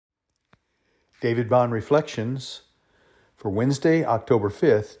David Bond Reflections for Wednesday, October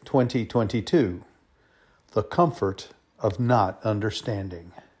 5th, 2022. The Comfort of Not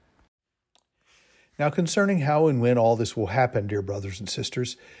Understanding. Now, concerning how and when all this will happen, dear brothers and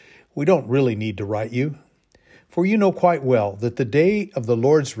sisters, we don't really need to write you, for you know quite well that the day of the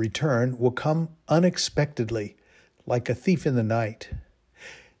Lord's return will come unexpectedly, like a thief in the night.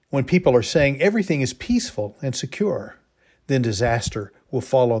 When people are saying everything is peaceful and secure, then disaster will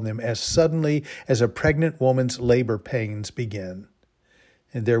fall on them as suddenly as a pregnant woman's labor pains begin,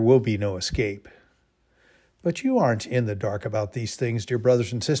 and there will be no escape. But you aren't in the dark about these things, dear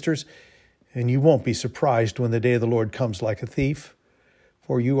brothers and sisters, and you won't be surprised when the day of the Lord comes like a thief,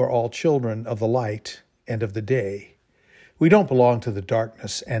 for you are all children of the light and of the day. We don't belong to the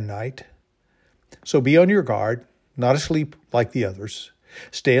darkness and night. So be on your guard, not asleep like the others.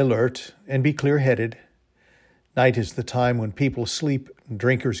 Stay alert and be clear-headed. Night is the time when people sleep and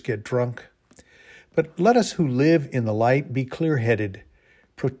drinkers get drunk. But let us who live in the light be clear-headed,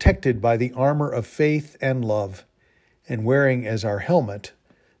 protected by the armor of faith and love, and wearing as our helmet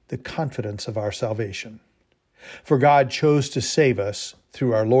the confidence of our salvation. For God chose to save us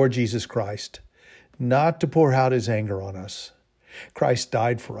through our Lord Jesus Christ, not to pour out his anger on us. Christ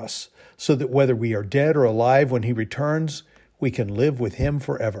died for us, so that whether we are dead or alive when he returns, we can live with him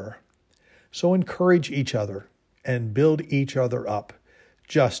forever. So encourage each other and build each other up,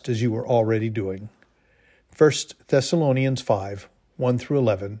 just as you were already doing. 1 Thessalonians 5,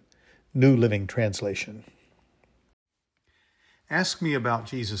 1-11, New Living Translation. Ask me about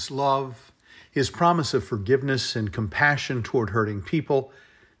Jesus' love, his promise of forgiveness and compassion toward hurting people,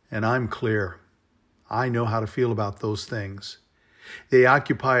 and I'm clear. I know how to feel about those things. They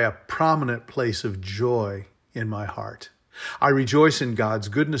occupy a prominent place of joy in my heart. I rejoice in God's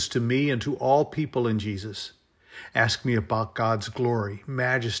goodness to me and to all people in Jesus. Ask me about God's glory,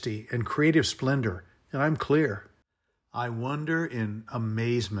 majesty, and creative splendor, and I'm clear. I wonder in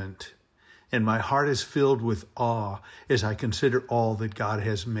amazement, and my heart is filled with awe as I consider all that God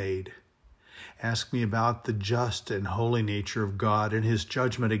has made. Ask me about the just and holy nature of God and his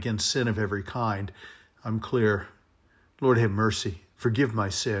judgment against sin of every kind. I'm clear. Lord, have mercy. Forgive my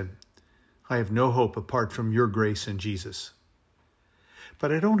sin. I have no hope apart from your grace in Jesus.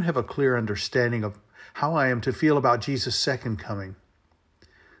 But I don't have a clear understanding of how I am to feel about Jesus' second coming.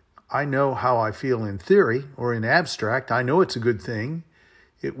 I know how I feel in theory or in abstract. I know it's a good thing.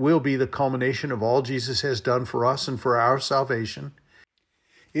 It will be the culmination of all Jesus has done for us and for our salvation.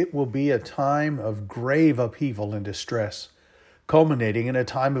 It will be a time of grave upheaval and distress, culminating in a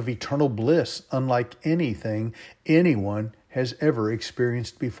time of eternal bliss unlike anything anyone has ever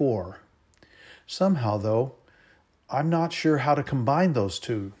experienced before. Somehow, though, I'm not sure how to combine those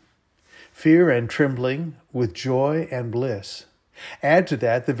two. Fear and trembling with joy and bliss. Add to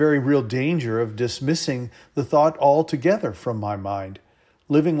that the very real danger of dismissing the thought altogether from my mind,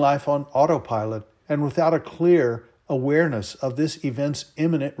 living life on autopilot and without a clear awareness of this event's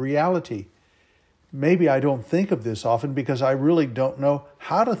imminent reality. Maybe I don't think of this often because I really don't know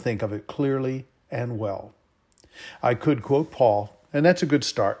how to think of it clearly and well. I could quote Paul, and that's a good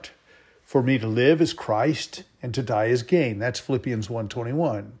start. For me to live is Christ, and to die is gain. That's Philippians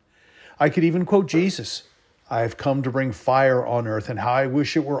 1:21. I could even quote Jesus. I have come to bring fire on earth, and how I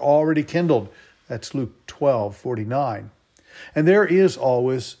wish it were already kindled. That's Luke 12:49. And there is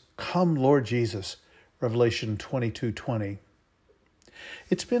always, come Lord Jesus, Revelation 22:20.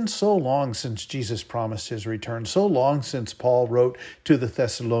 It's been so long since Jesus promised his return, so long since Paul wrote to the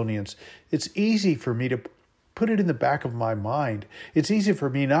Thessalonians. It's easy for me to put it in the back of my mind. It's easy for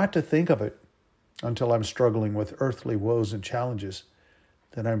me not to think of it until I'm struggling with earthly woes and challenges.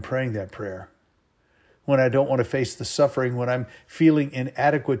 Then I'm praying that prayer. When I don't want to face the suffering, when I'm feeling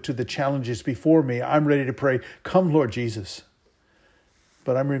inadequate to the challenges before me, I'm ready to pray, come Lord Jesus.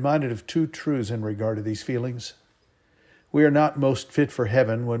 But I'm reminded of two truths in regard to these feelings. We are not most fit for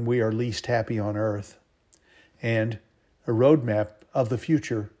heaven when we are least happy on earth. And a roadmap of the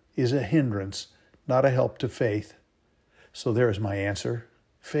future is a hindrance, not a help to faith. So there is my answer,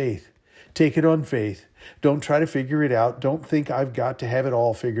 faith. Take it on faith. Don't try to figure it out. Don't think I've got to have it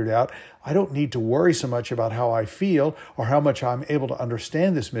all figured out. I don't need to worry so much about how I feel or how much I'm able to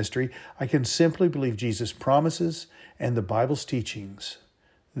understand this mystery. I can simply believe Jesus' promises and the Bible's teachings.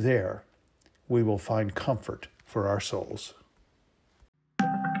 There, we will find comfort for our souls.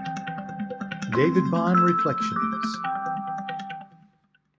 David Bond Reflections.